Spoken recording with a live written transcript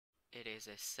It is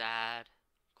a sad,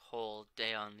 cold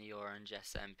day on the Orange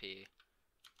SMP.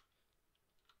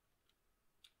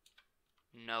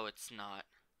 No, it's not.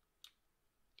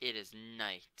 It is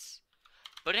night.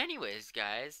 But anyways,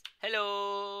 guys,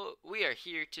 hello! We are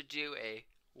here to do a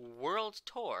world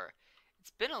tour.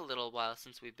 It's been a little while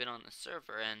since we've been on the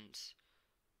server, and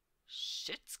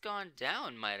shit's gone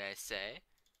down, might I say.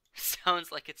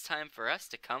 Sounds like it's time for us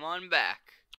to come on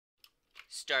back.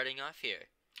 Starting off here.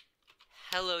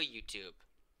 Hello, YouTube.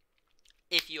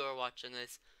 If you are watching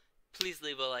this, please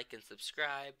leave a like and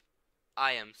subscribe.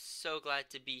 I am so glad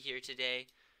to be here today.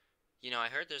 You know, I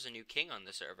heard there's a new king on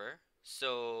the server,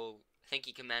 so I think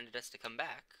he commanded us to come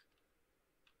back.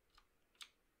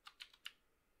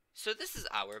 So this is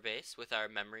our base with our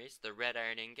memories. The red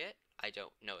iron ingot, I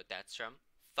don't know what that's from.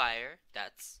 Fire,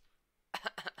 that's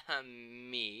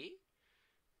me.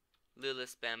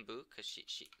 Lilith's bamboo, because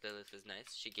Lilith is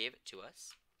nice. She gave it to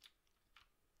us.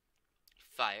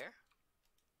 Fire.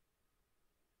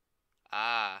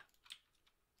 Ah,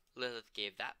 Lilith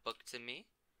gave that book to me.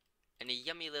 And a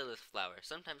yummy Lilith flower.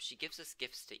 Sometimes she gives us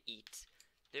gifts to eat.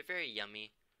 They're very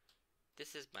yummy.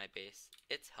 This is my base.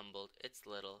 It's humbled. It's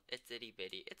little. It's itty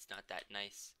bitty. It's not that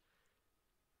nice.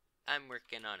 I'm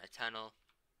working on a tunnel.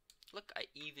 Look, I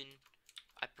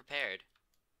prepared.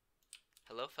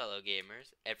 Hello, fellow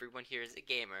gamers. Everyone here is a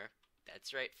gamer.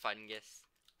 That's right, fungus.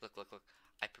 Look, look, look.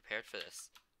 I prepared for this.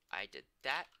 I did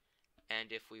that.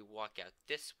 And if we walk out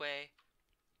this way,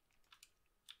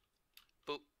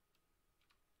 boop.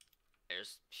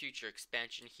 There's future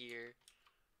expansion here.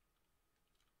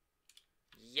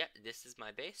 Yeah, this is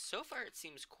my base. So far it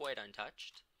seems quite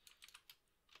untouched.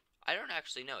 I don't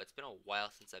actually know. It's been a while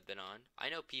since I've been on. I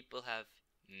know people have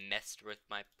messed with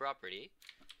my property.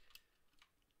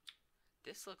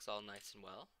 This looks all nice and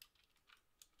well.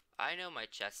 I know my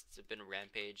chests have been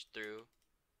rampaged through.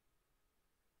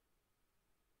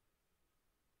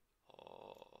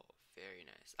 Oh, very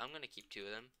nice. I'm gonna keep 2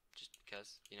 of them, just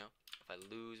because, you know, if I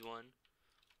lose one.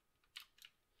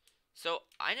 So,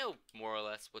 I know more or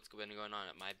less what's been going on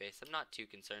at my base. I'm not too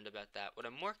concerned about that. What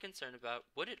I'm more concerned about,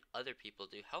 what did other people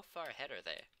do? How far ahead are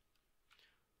they?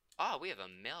 Ah, we have a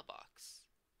mailbox.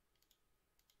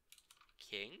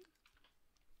 King?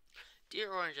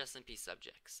 Dear Orange SMP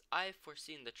subjects, I've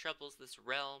foreseen the troubles this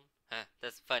realm...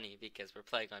 that's funny because we're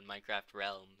playing on Minecraft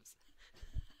Realms.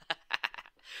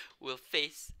 will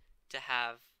face to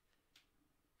have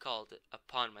called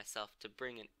upon myself to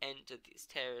bring an end to these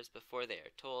terrors before they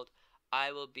are told.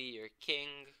 I will be your king.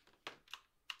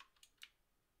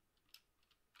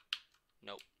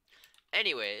 Nope.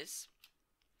 Anyways,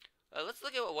 let's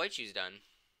look at what YYYY's done.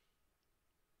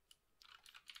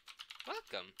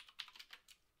 Welcome.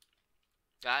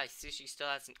 I see she still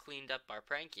hasn't cleaned up our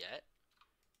prank yet.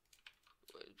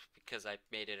 Because I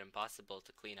made it impossible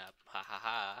to clean up. Ha ha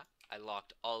ha. I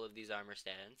locked all of these armor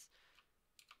stands.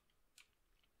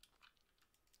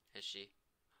 Is she?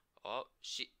 Oh,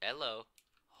 hello.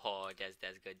 Oh, that's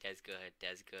good, that's good,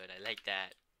 that's good. I like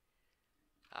that.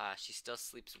 She still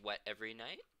sleeps wet every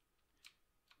night.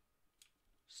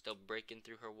 Still breaking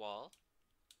through her wall.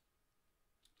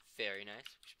 Very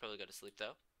nice. We should probably go to sleep,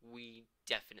 though. We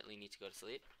definitely need to go to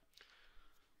sleep.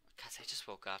 Guys, I just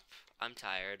woke up. I'm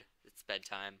tired. It's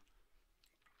bedtime.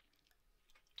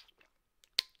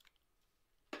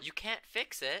 You can't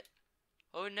fix it.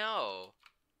 Oh, no.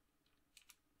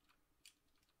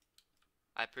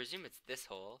 I presume it's this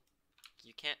hole.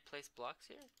 You can't place blocks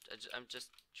here? I'm just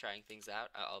trying things out.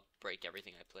 I'll break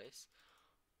everything I place.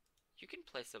 You can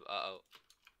place them. Uh-oh.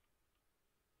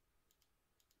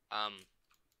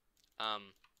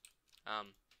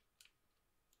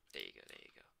 There you go, there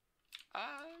you go.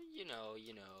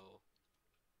 You know.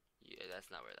 Yeah, that's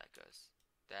not where that goes.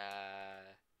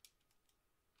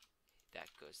 That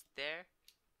goes there.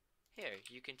 Here,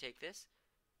 you can take this.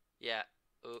 Yeah.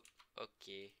 Oh,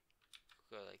 okay.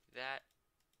 Go like that.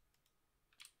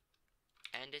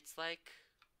 And it's like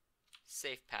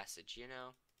safe passage, you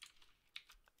know?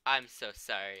 I'm so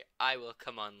sorry. I will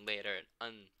come on later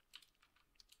and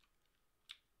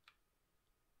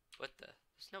What the?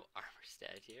 There's no armor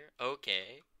stand here.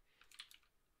 Okay.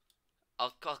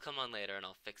 I'll come on later and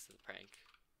I'll fix the prank.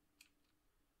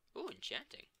 Ooh,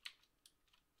 enchanting.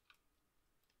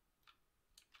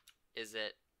 Is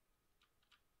it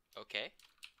okay?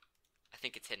 I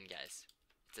think it's hidden, guys.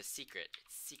 It's a secret.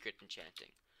 It's secret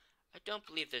enchanting. I don't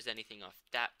believe there's anything off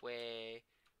that way,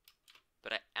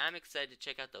 but I am excited to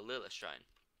check out the Lilith Shrine.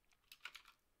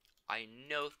 I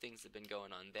know things have been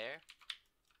going on there.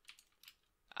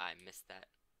 I missed that.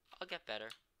 I'll get better.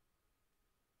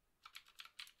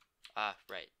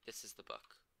 Right. This is the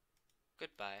book.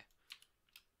 Goodbye.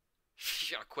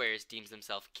 Aquarius deems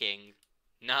himself king.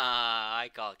 Nah, I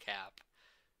call cap.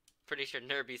 Pretty sure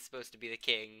Nerby's supposed to be the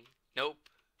king. Nope.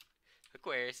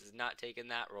 Aquarius is not taking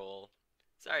that role.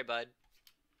 Sorry, bud.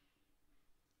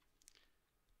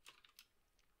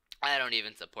 I don't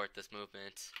even support this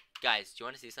movement. Guys, do you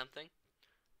want to see something?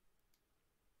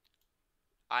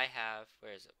 I have,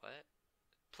 where is it, what?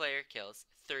 Player kills,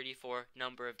 34,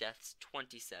 number of deaths,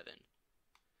 27.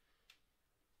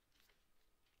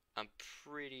 I'm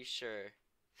pretty sure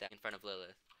that in front of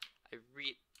Lilith.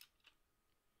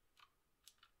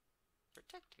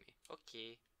 Protect me.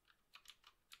 Okay.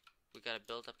 We gotta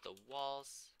build up the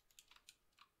walls.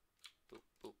 Boop,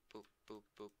 boop, boop, boop,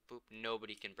 boop, boop.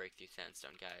 Nobody can break through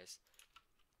sandstone, guys.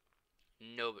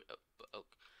 Nobody. Oh.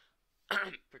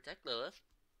 Protect Lilith.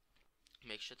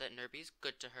 Make sure that Nerby's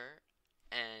good to her.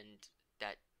 And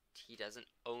that he doesn't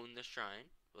own the shrine.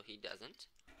 Well, he doesn't.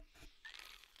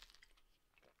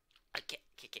 I can't.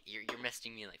 You're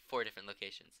messing me in like 4 different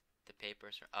locations. The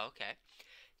papers are. Okay.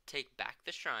 Take back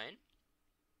the shrine.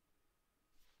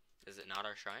 Is it not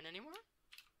our shrine anymore?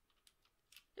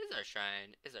 Is our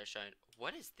shrine. Is our shrine.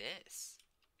 What is this?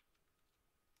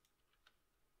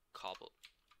 Cobble.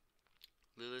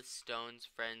 Lilith Stone's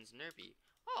friends Nerby.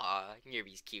 Aw,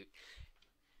 Nerby's cute.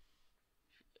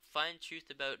 Find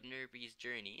truth about Nerby's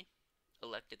journey.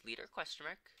 Elected leader, question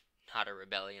mark. Not a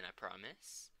rebellion, I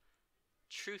promise.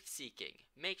 Truth seeking.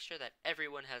 Make sure that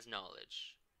everyone has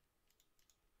knowledge.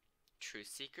 Truth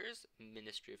seekers,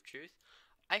 Ministry of Truth.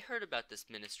 I heard about this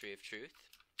Ministry of Truth.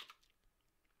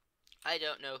 I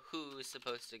don't know who's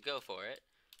supposed to go for it.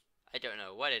 I don't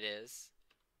know what it is.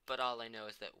 But all I know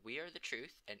is that we are the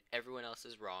truth and everyone else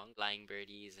is wrong. Flying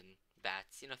birdies and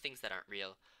bats, you know, things that aren't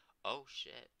real. Oh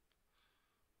shit.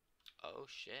 Oh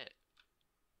shit.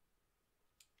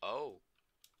 Oh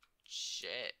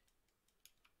shit.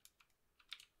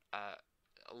 A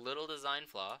little design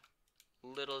flaw.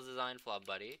 Little design flaw,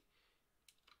 buddy.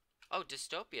 Oh,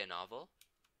 dystopia novel.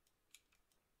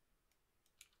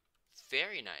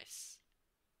 Very nice.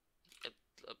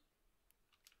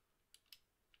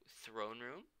 Throne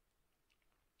room.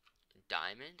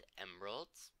 Diamond,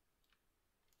 emeralds.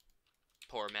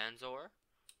 Poor man's ore.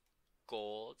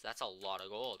 Gold. That's a lot of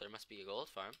gold. There must be a gold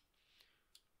farm.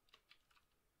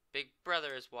 Big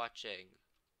Brother is watching.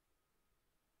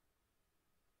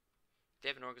 They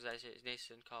have an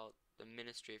organization called the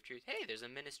Ministry of Truth. Hey, there's a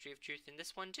Ministry of Truth in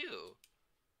this one too.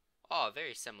 Oh,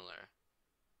 very similar.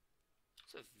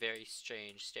 It's a very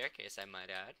strange staircase, I might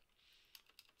add.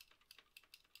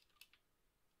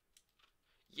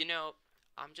 You know,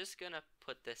 I'm just gonna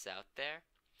put this out there.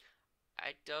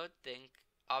 I don't think,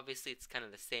 obviously it's kind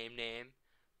of the same name,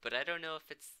 but I don't know if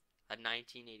it's a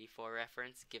 1984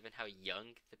 reference, given how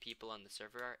young the people on the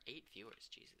server are. 8 viewers,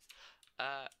 Jesus.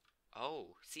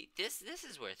 Oh, see, this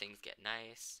is where things get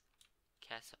nice.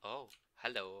 Oh,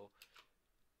 hello.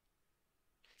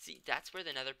 See, that's where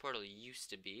the nether portal used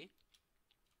to be.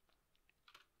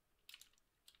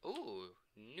 Ooh,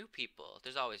 new people.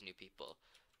 There's always new people.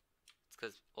 It's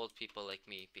because old people like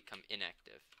me become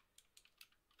inactive.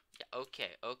 Yeah,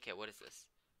 okay, what is this?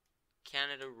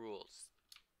 Canada rules.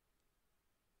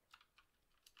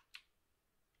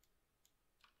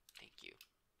 Thank you.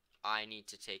 I need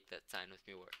to take that sign with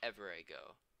me wherever I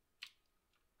go.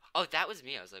 Oh, that was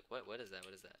me. I was like, what is that?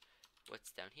 What is that?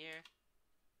 What's down here?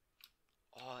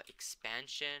 Oh,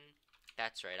 expansion.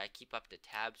 That's right. I keep up the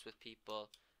tabs with people.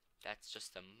 That's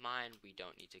just a mine. We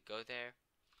don't need to go there.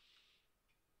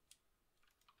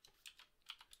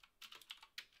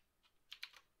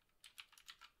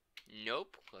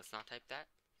 Nope. Let's not type that.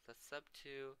 Let's sub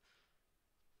to...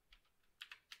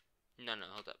 No,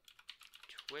 hold up.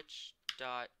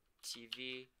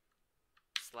 Twitch.tv/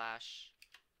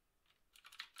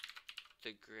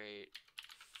 The Great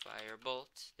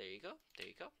Firebolt. There you go.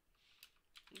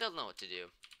 They'll know what to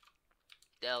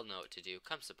do.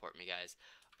 Come support me, guys.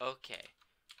 Okay.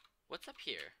 What's up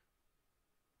here?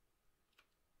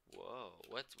 Whoa.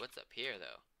 What's up here,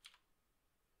 though?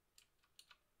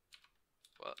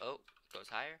 Whoa, oh, it goes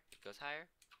higher.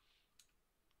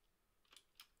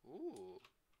 Ooh.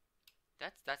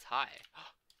 That's high.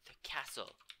 The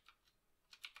castle.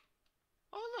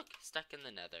 Oh, look. Stuck in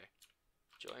the nether.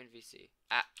 Join VC.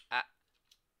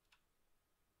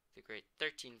 The Great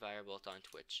 13 Firebolt on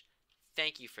Twitch.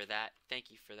 Thank you for that.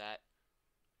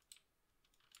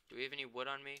 Do we have any wood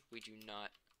on me? We do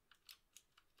not.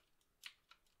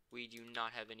 We do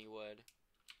not have any wood.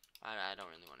 I don't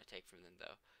really want to take from them,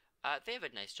 though. They have a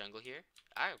nice jungle here.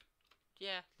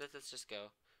 Yeah, let's just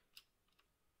go.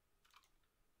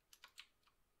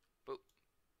 Boop.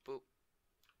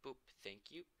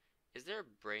 Thank you. Is there a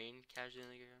brain casually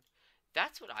on the ground?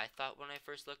 That's what I thought when I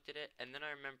first looked at it, and then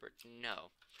I remembered,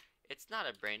 no, it's not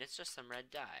a brain, it's just some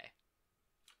red dye.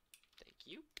 Thank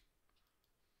you.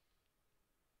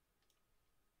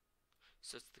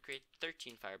 So it's the grade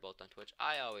 13 firebolt on Twitch.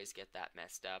 I always get that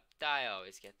messed up.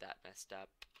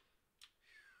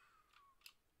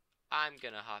 I'm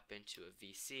gonna hop into a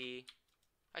VC.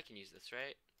 I can use this,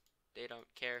 right? They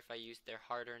don't care if I use their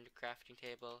hard-earned crafting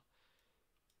table.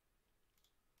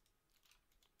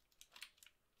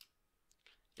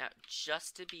 Now,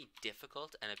 just to be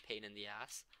difficult and a pain in the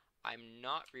ass, I'm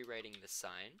not rewriting the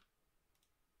sign.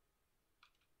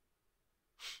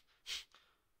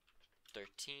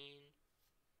 13,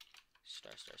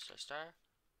 star, star, star, star.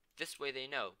 This way they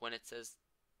know when it says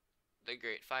the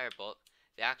Great Firebolt,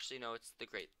 they actually know it's the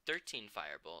Great 13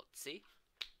 Firebolt. See?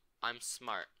 I'm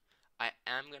smart. I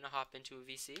am going to hop into a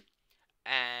VC,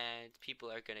 and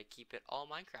people are going to keep it all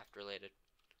Minecraft related.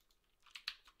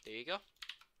 There you go.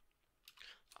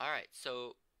 Alright,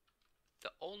 so the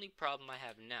only problem I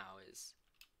have now is,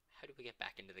 how do we get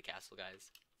back into the castle,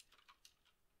 guys?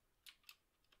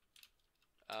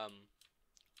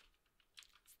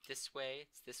 It's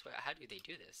this way. How do they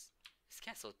do this? This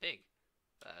castle is big.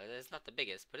 It's not the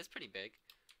biggest, but it's pretty big.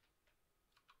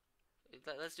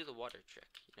 Let's do the water trick,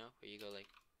 you know, where you go like,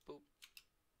 boop.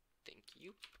 Thank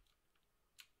you.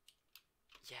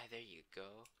 Yeah, there you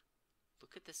go.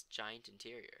 Look at this giant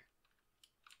interior.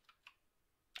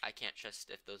 I can't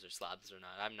trust if those are slabs or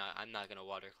not. I'm not gonna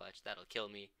water clutch. That'll kill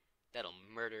me. That'll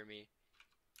murder me.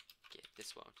 Okay,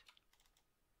 this won't.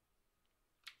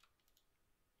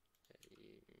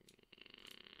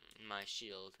 My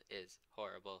shield is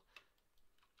horrible.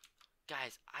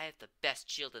 Guys, I have the best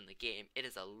shield in the game. It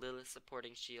is a Lilith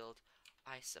supporting shield.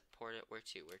 I support it. Where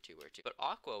to? But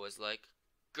Aqua was like,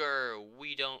 grr,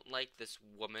 we don't like this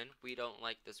woman. We don't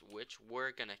like this witch.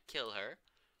 We're gonna kill her.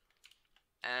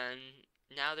 And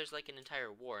now there's like an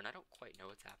entire war, and I don't quite know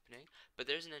what's happening. But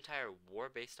there's an entire war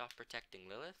based off protecting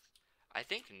Lilith. I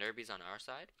think Nerby's on our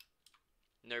side.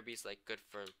 Nerby's like good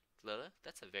for Lilith.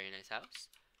 That's a very nice house.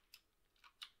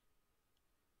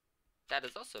 That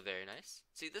is also very nice.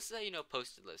 See, this is how you know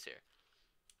Posted lives here.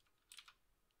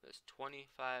 There's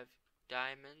 25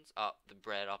 diamonds. Oh, the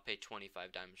bread. I'll pay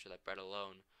 25 diamonds for that bread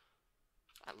alone.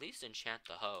 At least enchant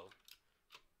the hoe.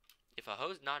 If a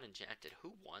hoe's not enchanted,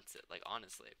 who wants it? Like,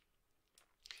 honestly.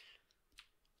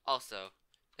 Also,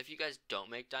 if you guys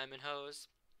don't make diamond hoes,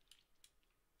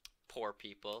 poor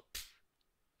people.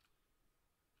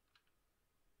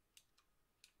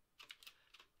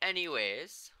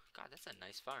 Anyways, God, that's a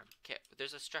nice farm. Okay,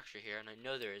 there's a structure here, and I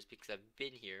know there is because I've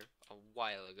been here a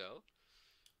while ago.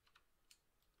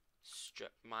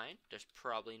 Strip mine. There's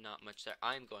probably not much there.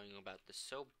 I'm going about this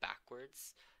so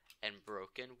backwards and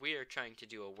broken. We are trying to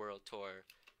do a world tour,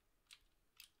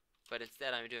 but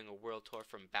instead I'm doing a world tour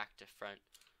from back to front.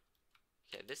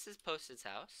 Okay, this is Posted's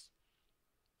house.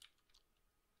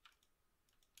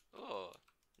 Oh,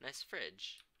 nice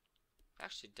fridge.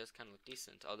 Actually, it does kind of look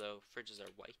decent, although fridges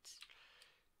are white.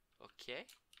 Okay.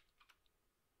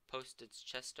 Posted's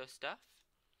chesto stuff.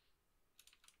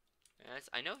 Yes,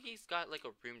 I know he's got like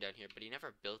a room down here, but he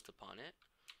never built upon it.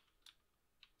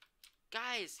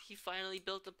 Guys, he finally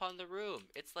built upon the room.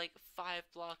 It's like 5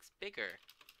 blocks bigger.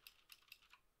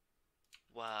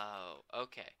 Wow.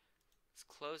 Okay. Let's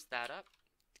close that up,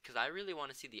 because I really want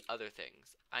to see the other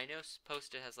things. I know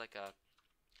Posted has like a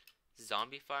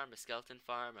zombie farm, a skeleton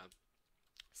farm, a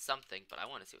something, but I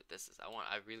want to see what this is.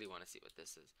 I really want to see what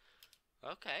this is.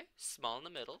 Okay, small in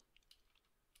the middle.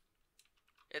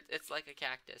 It's like a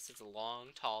cactus. It's long,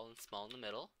 tall, and small in the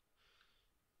middle.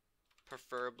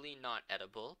 Preferably not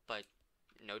edible, but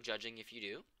no judging if you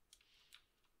do.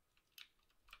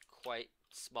 Quite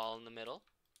small in the middle.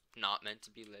 Not meant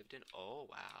to be lived in. Oh,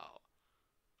 wow.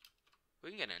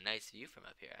 We can get a nice view from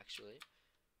up here, actually.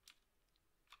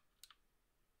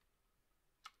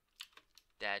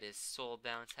 That is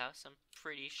Soulbound's house, I'm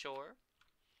pretty sure.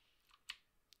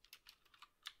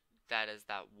 That is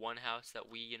that one house that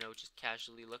we, you know, just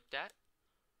casually looked at.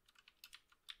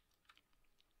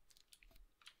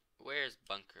 Where's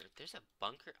bunker? There's a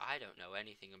bunker? I don't know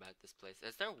anything about this place.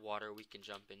 Is there water we can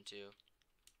jump into?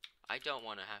 I don't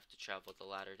want to have to travel the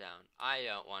ladder down. I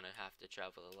don't want to have to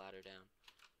travel the ladder down.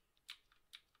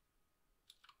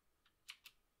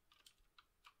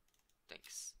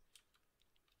 Thanks.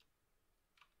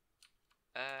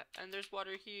 And there's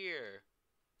water here.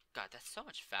 God, that's so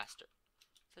much faster.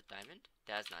 Is that diamond?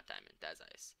 That's not diamond. That's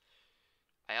ice.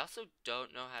 I also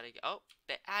don't know how to get... Oh,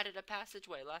 they added a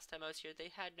passageway. Last time I was here,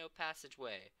 they had no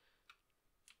passageway.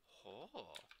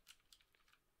 Oh.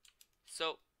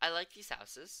 So, I like these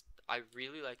houses. I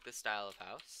really like this style of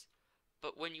house.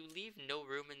 But when you leave no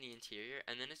room in the interior,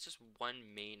 and then it's just one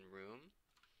main room,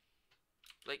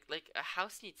 like a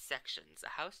house needs sections.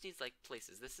 A house needs like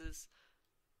places. This is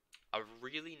a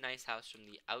really nice house from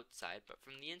the outside, but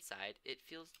from the inside, it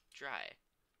feels dry.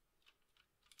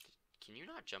 Can you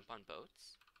not jump on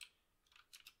boats?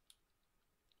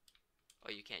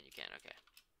 Oh, you can, okay.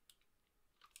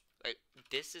 Like,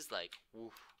 this is like,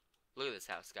 woof. Look at this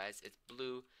house, guys. It's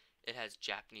blue. It has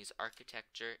Japanese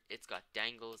architecture. It's got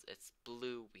dangles. It's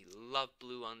blue. We love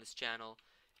blue on this channel.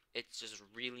 It's just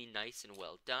really nice and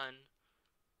well done.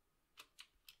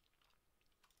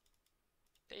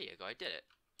 There you go, I did it.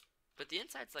 But the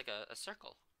inside's like a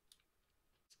circle.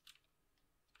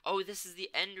 Oh, this is the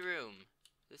end room.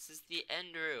 This is the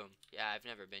end room. Yeah, I've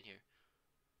never been here.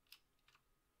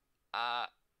 Uh,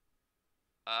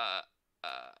 uh,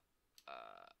 uh,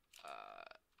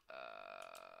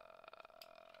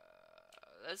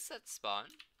 let's set spawn.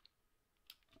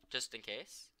 Just in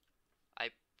case.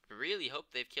 I really hope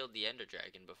they've killed the Ender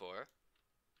Dragon before.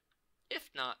 If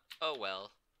not, oh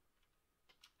well.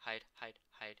 Hide, hide,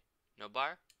 hide. No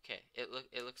bar? Okay, it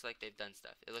looks like they've done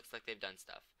stuff. It looks like they've done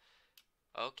stuff.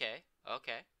 Okay,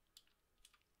 okay.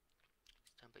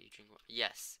 But you drink water.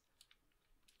 Yes.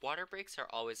 Water breaks are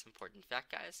always important. In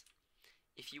fact, guys,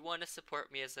 if you want to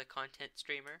support me as a content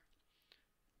streamer,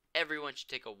 everyone should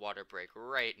take a water break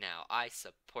right now. I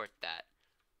support that.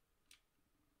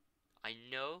 I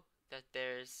know that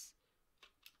there's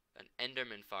an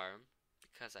Enderman farm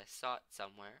because I saw it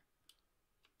somewhere.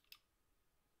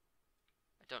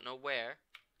 I don't know where.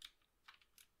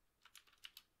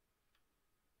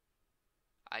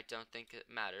 I don't think it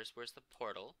matters. Where's the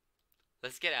portal?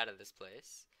 Let's get out of this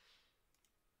place.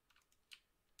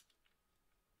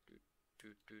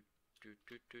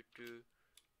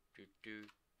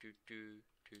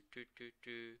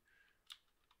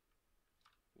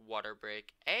 Water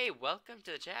break. Hey, welcome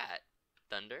to the chat,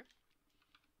 Thunder.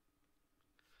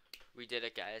 We did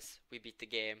it, guys. We beat the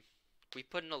game. We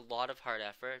put in a lot of hard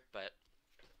effort, but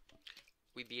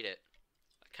we beat it.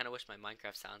 I kind of wish my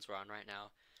Minecraft sounds were on right now.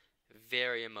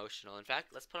 Very emotional. In fact,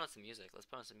 let's put on some music. Let's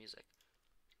put on some music.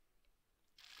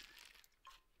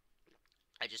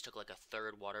 I just took like a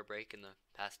third water break in the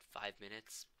past 5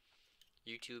 minutes.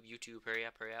 YouTube, hurry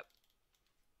up, hurry up.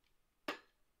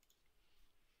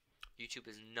 YouTube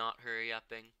is not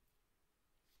hurry-upping.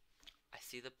 I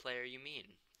see the player you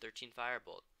mean. 13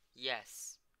 Firebolt.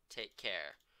 Yes. Take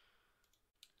care.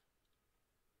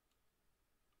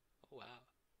 Oh, wow.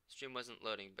 Stream wasn't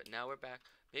loading, but now we're back.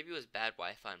 Maybe it was bad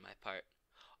Wi-Fi on my part.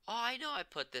 Oh, I know I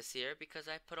put this here because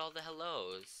I put all the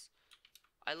hellos.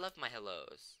 I love my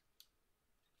hellos.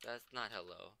 That's not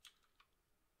hello.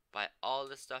 Buy all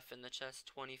the stuff in the chest,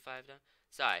 25 down.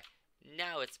 Sorry.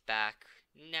 Now it's back.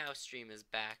 Now stream is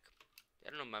back. I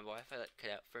don't know, my Wi-Fi like cut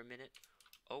out for a minute.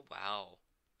 Oh, wow.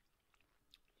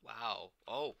 Wow.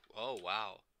 Oh,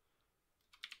 wow.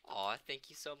 Aw, thank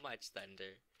you so much,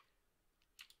 Thunder.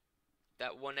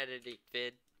 That one edited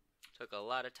vid took a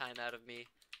lot of time out of me.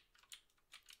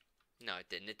 No, it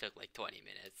didn't. It took like 20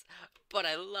 minutes. But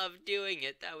I love doing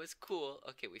it. That was cool.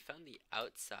 Okay, we found the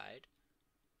outside.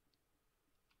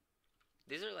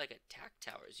 These are like attack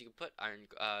towers. You can put iron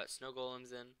snow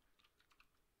golems in.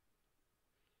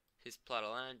 His plot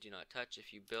of land, do not touch.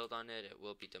 If you build on it, it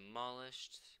will be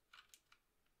demolished.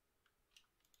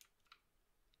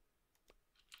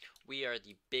 We are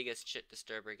the biggest shit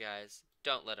disturber, guys.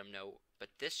 Don't let them know. But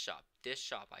this shop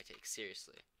I take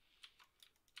seriously.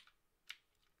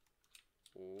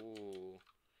 Ooh.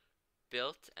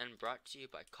 Built and brought to you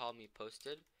by Call Me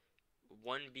Posted.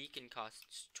 One beacon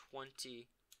costs 20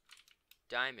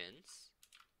 diamonds.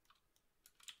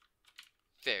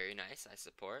 Very nice, I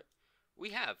support.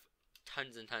 We have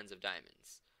tons and tons of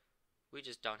diamonds. We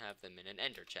just don't have them in an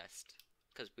ender chest.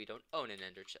 Because we don't own an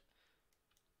ender chest.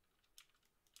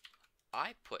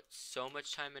 I put so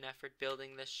much time and effort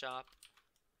building this shop.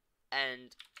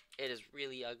 And it is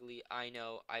really ugly. I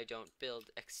know I don't build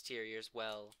exteriors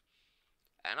well.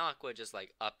 And Aqua just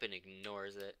like up and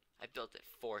ignores it. I built it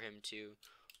for him too.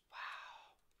 Wow.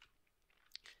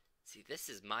 See, this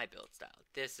is my build style.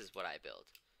 This is what I build.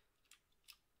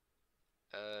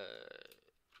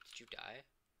 Did you die?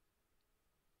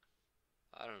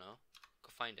 I don't know. Go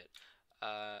find it.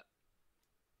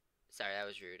 Sorry, that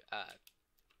was rude.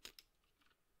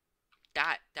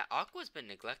 That Aqua's been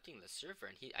neglecting the server,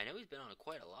 and I know he's been on it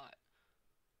quite a lot.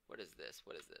 What is this?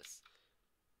 What is this?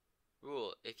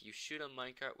 Rule: if you shoot a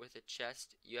minecart with a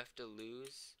chest, you have to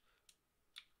lose.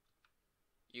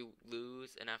 You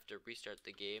lose and have to restart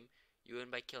the game. You win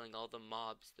by killing all the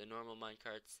mobs, the normal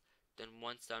minecarts. Then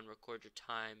once done, record your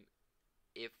time,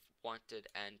 if wanted,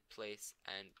 and place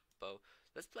and bow.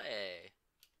 Let's play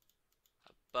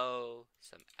a bow,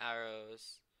 some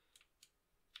arrows.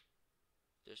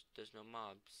 There's no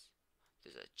mobs.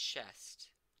 There's a chest.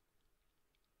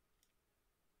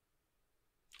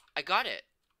 I got it.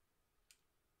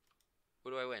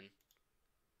 What do I win?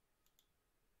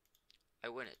 I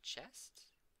win a chest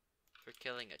for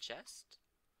killing a chest.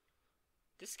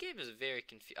 This game is very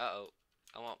confused. Uh-oh.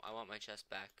 I want my chest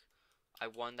back. I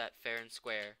won that fair and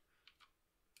square.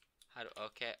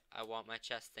 Okay, I want my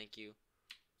chest, thank you.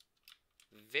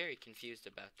 Very confused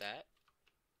about that.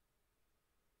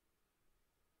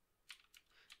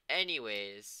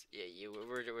 Anyways, yeah,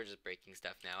 we're just breaking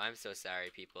stuff now. I'm so sorry,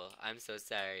 people. I'm so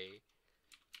sorry.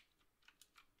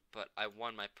 But I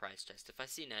won my prize chest. If I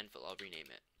see an anvil, I'll rename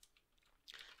it.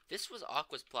 This was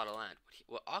Aqua's plot of land.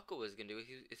 What Aqua was gonna do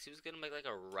is he was gonna make like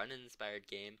a run-inspired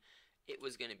game. It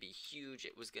was gonna be huge.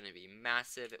 It was gonna be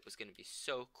massive. It was gonna be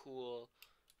so cool.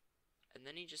 And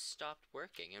then he just stopped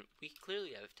working, and we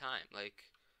clearly have time. Like,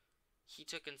 he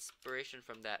took inspiration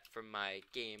from my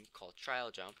game called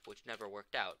Trial Jump, which never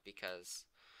worked out because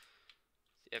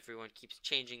everyone keeps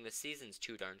changing the seasons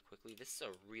too darn quickly. This is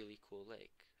a really cool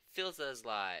lake. Filza is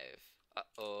live.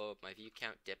 Uh-oh, my view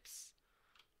count dips.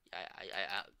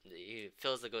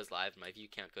 Filza goes live, my view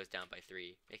count goes down by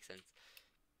 3. Makes sense.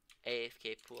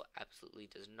 AFK pool absolutely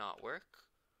does not work.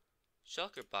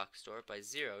 Shulker box store by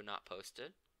 0, not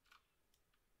posted.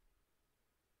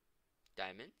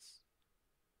 Diamonds.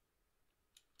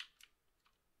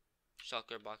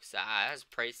 Shulker box, that's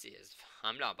pricey as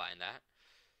I'm not buying that.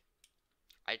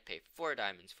 I'd pay 4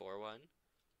 diamonds for one.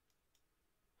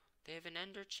 They have an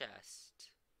ender chest.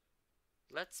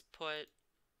 Let's put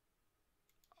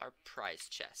our prize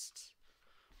chest.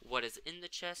 What is in the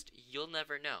chest, you'll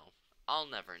never know. I'll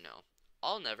never know.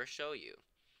 I'll never show you.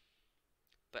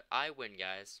 But I win,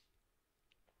 guys.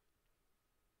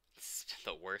 This has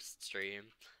been the worst stream.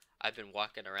 I've been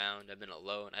walking around. I've been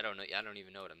alone. I don't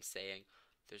even know what I'm saying.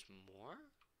 There's more?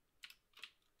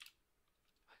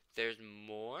 There's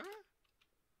more?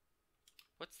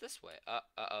 What's this way?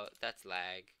 Uh-oh, that's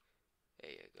lag. There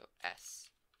you go.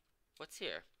 S. What's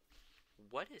here?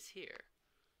 What is here?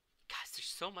 Guys, there's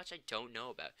so much I don't know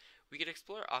about. We could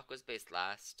explore Aqua's base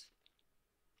last.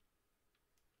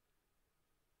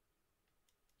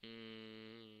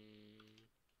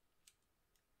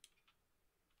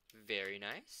 Very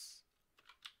nice.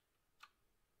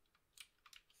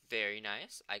 Very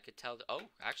nice. I could tell. Oh,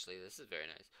 actually, this is very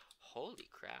nice. Holy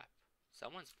crap.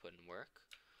 Someone's putting work.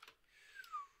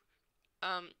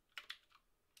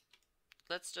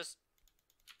 Let's just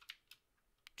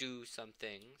do some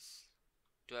things.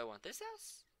 Do I want this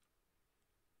house?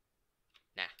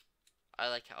 Nah. I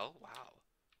like how. Oh, wow.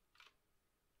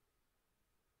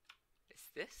 Is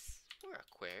this where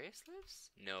Aquarius lives?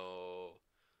 No.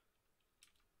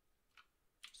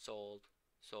 Sold.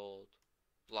 Sold.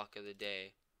 Block of the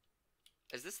day.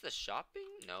 Is this the shopping?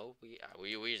 No, we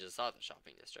just saw the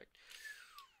shopping district.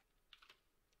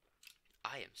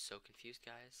 I am so confused,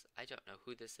 guys. I don't know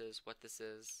who this is, what this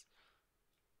is.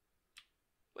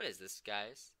 What is this,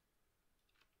 guys?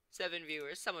 7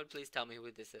 viewers. Someone please tell me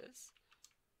who this is.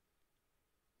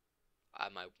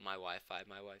 My Wi-Fi.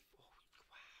 Oh,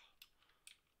 wow.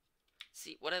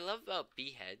 See, what I love about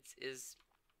beeheads is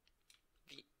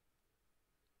the...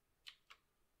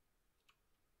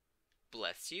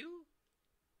 Bless you?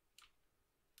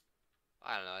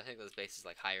 I don't know. I think this base is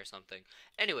like high or something.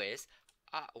 Anyways,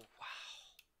 wow.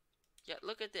 Yeah,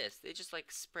 look at this. They just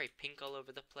like spray pink all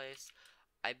over the place.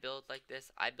 I build like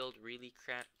this. I build really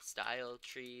cramped style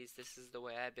trees. This is the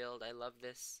way I build. I love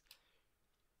this.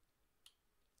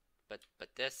 But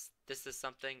this is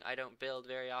something I don't build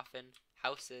very often.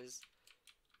 Houses.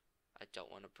 I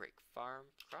don't want to break farm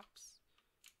crops.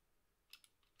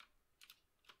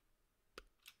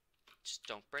 Just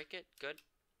don't break it. Good.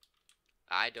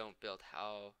 I don't build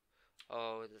how.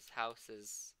 Oh, this house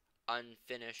is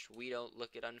unfinished. We don't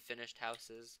look at unfinished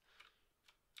houses.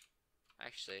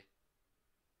 Actually,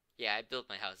 yeah, I built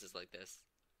my houses like this.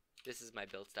 This is my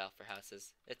build style for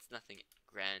houses. It's nothing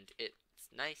grand. It's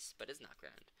nice, but it's not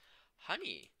grand.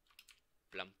 Honey.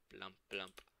 Blump, blump,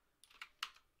 blump.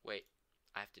 Wait,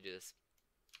 I have to do this.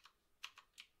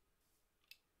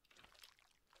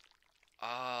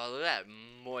 Oh, look at that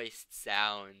moist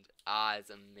sound. Ah,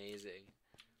 it's amazing.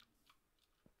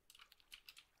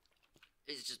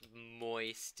 It's just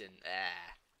moist and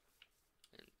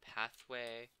And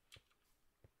pathway.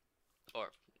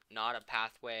 Or not a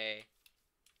pathway.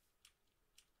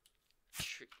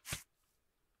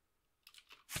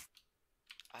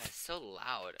 It's so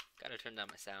loud. Gotta turn down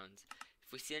my sounds.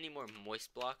 If we see any more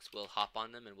moist blocks, we'll hop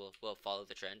on them and we'll follow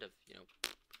the trend of, you know.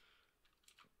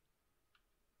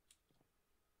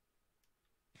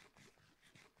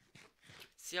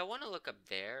 See, I want to look up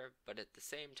there, but at the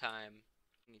same time,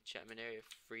 enchantment area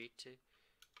free to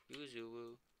use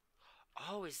Woooo.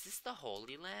 Oh, is this the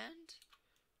Holy Land?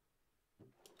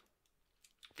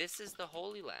 This is the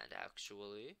Holy Land,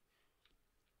 actually.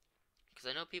 Because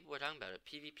I know people were talking about it.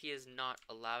 PvP is not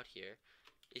allowed here.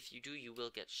 If you do, you will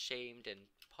get shamed and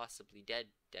possibly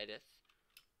deadeth.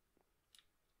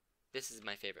 This is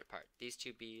my favorite part. These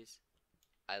two bees.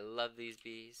 I love these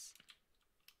bees.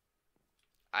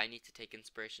 I need to take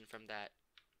inspiration from that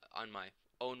on my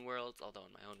own worlds. Although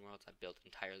in my own worlds, I built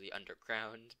entirely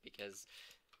underground because...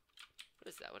 What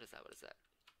is that? What is that? What is that?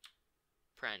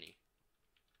 Franny.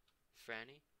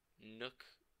 Franny? Nook.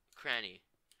 Cranny.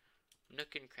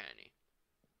 Nook and cranny.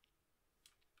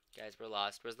 Guys, we're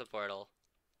lost. Where's the portal?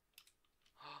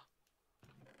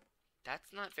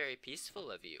 That's not very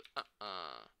peaceful of you. A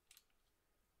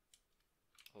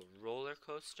roller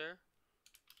coaster?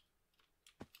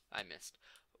 I missed.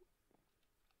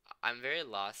 I'm very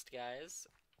lost, guys.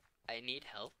 I need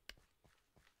help.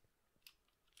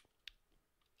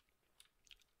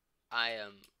 I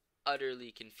am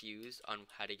utterly confused on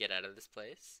how to get out of this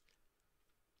place.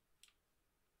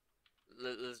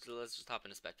 Let's just hop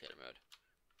into spectator mode.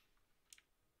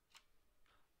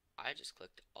 I just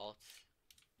clicked Alt.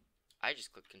 I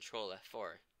just clicked Control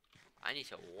F4. I need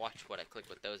to watch what I click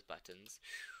with those buttons.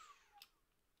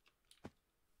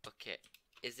 Okay,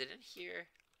 is it in here?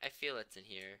 I feel it's in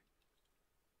here.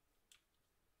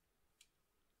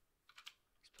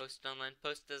 It's posted online.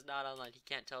 Posted is not online. He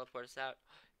can't teleport us out.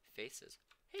 Faces.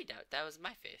 Hey, that was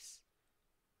my face.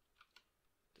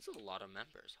 There's a lot of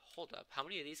members. Hold up. How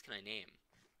many of these can I name?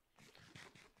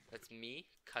 That's me,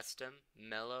 Custom,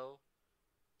 Mellow,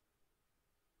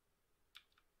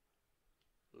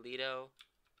 Lido,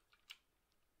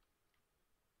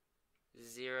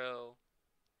 Zero,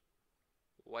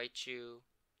 EYYYY,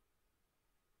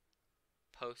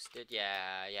 Posted.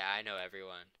 Yeah, I know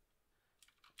everyone.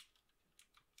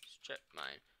 Strip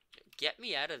mine. Get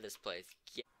me out of this place.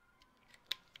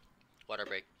 Water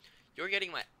break. You're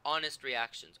getting my honest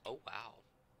reactions. Oh, wow.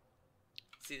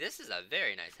 See, this is a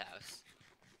very nice house.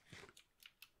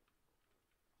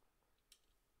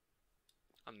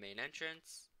 A main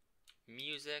entrance,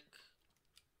 music,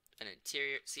 an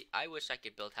interior. See, I wish I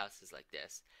could build houses like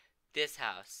this. This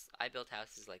house, I built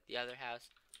houses like the other house.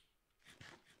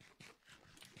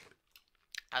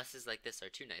 Houses like this are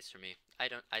too nice for me. I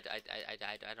don't know how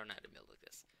to build like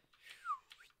this.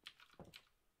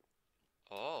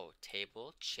 Oh,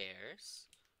 table, chairs.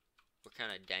 We're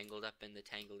kind of dangled up in the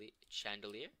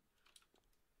chandelier.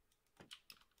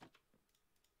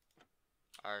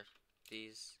 Are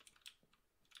these...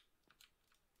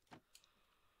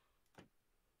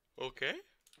 Okay.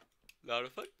 Lot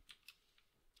of fun.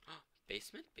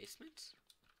 Basement?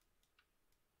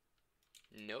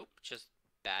 Nope, just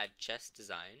bad chest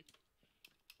design.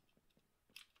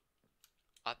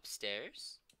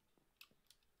 Upstairs.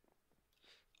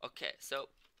 Okay, so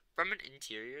from an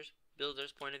interior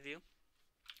builder's point of view,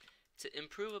 to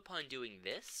improve upon doing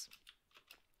this,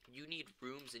 you need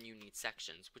rooms and you need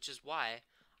sections, which is why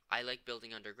I like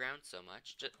building underground so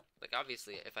much. Just, like,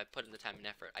 obviously, if I put in the time and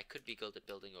effort, I could be good at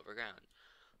building overground.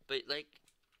 But, like,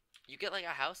 you get, like, a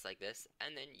house like this,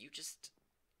 and then you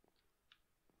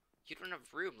don't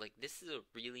have room. Like, this is a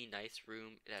really nice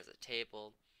room. It has a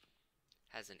table,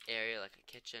 has an area, like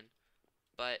a kitchen.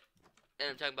 But, and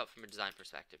I'm talking about from a design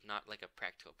perspective, not, like, a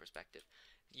practical perspective.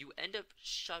 You end up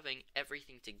shoving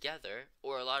everything together,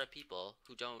 or a lot of people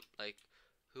who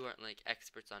aren't, like,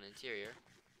 experts on interior,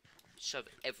 shove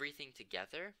everything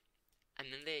together,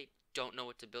 and then they don't know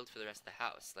what to build for the rest of the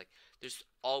house. Like, there's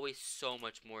always so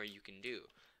much more you can do,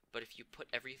 but if you put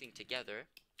everything together,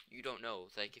 you don't know.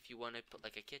 Like, if you want to put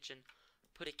like a kitchen,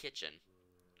 put a kitchen,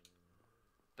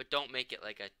 but don't make it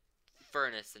like a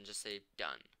furnace and just say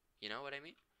done. You know what I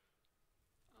mean?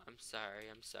 I'm sorry.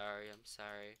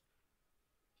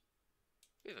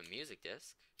 We have a music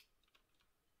disc.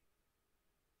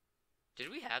 Did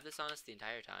we have this on us the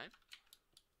entire time?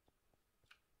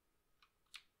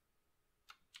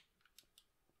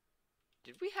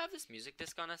 Did we have this music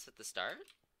disc on us at the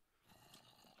start?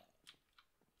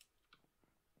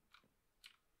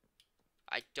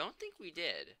 I don't think we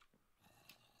did.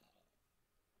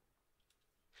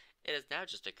 It has now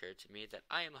just occurred to me that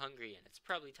I am hungry and it's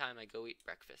probably time I go eat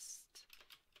breakfast.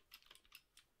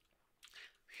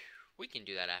 We can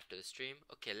do that after the stream.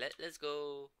 Okay, let's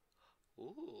go.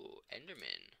 Ooh,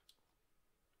 Enderman.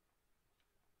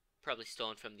 Probably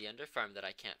stolen from the Ender farm that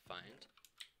I can't find.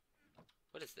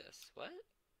 What is this? What?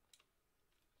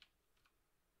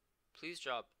 Please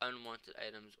drop unwanted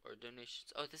items or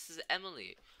donations. Oh, this is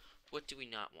Emily. What do we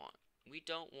not want? We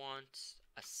don't want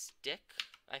a stick,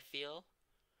 I feel.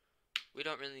 We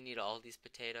don't really need all these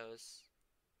potatoes.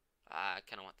 I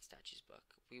kind of want the statues book.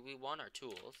 We want our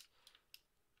tools.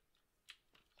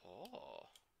 Oh.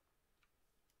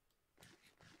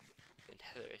 The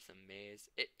nether is a maze.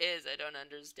 It is. I don't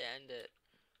understand it.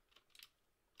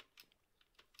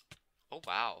 Oh,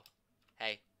 wow.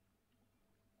 Hey.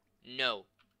 No.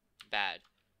 Bad.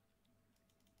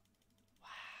 Wow.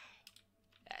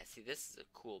 Yeah, see, this is a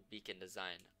cool beacon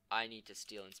design. I need to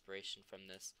steal inspiration from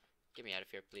this. Get me out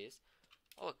of here, please.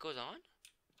 Oh, it goes on?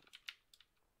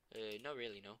 No,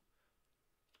 really, no.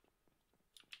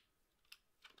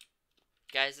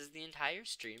 Guys, is the entire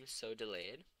stream so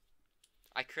delayed?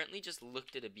 I currently just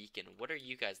looked at a beacon. What are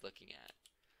you guys looking at?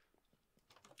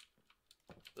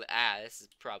 Ah, this is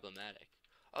problematic.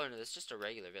 Oh, no, that's just a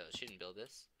regular village. She didn't build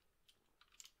this.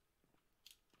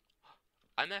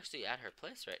 I'm actually at her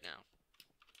place right now.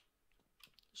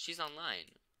 She's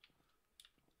online.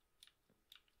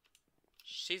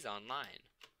 She's online.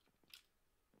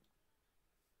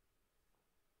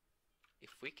 If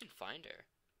we can find her,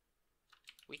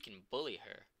 we can bully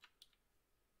her.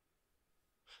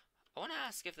 I want to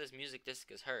ask if this music disc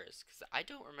is hers, because I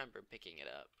don't remember picking it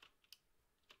up.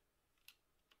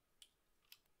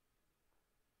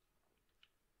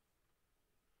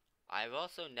 I've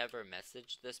also never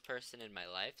messaged this person in my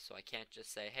life, so I can't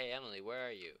just say, hey Emily, where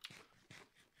are you?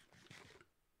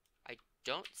 I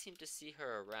don't seem to see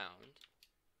her around.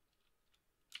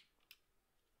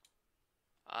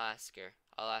 I'll ask her.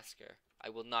 I'll ask her. I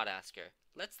will not ask her.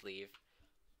 Let's leave.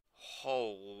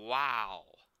 Oh, wow.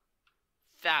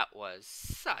 That was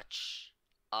such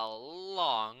a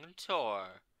long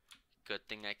tour. Good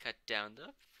thing I cut down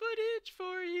the footage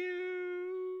for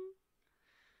you.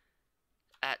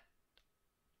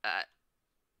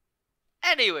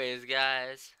 Anyways,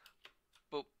 guys.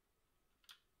 Boop.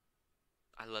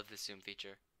 I love the zoom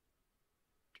feature.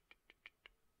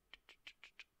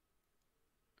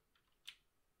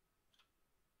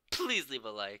 Please leave a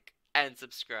like and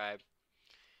subscribe.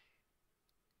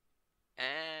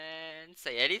 And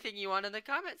say anything you want in the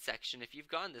comment section if you've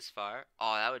gone this far.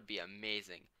 Oh, that would be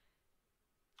amazing.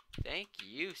 Thank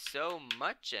you so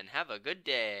much and have a good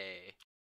day.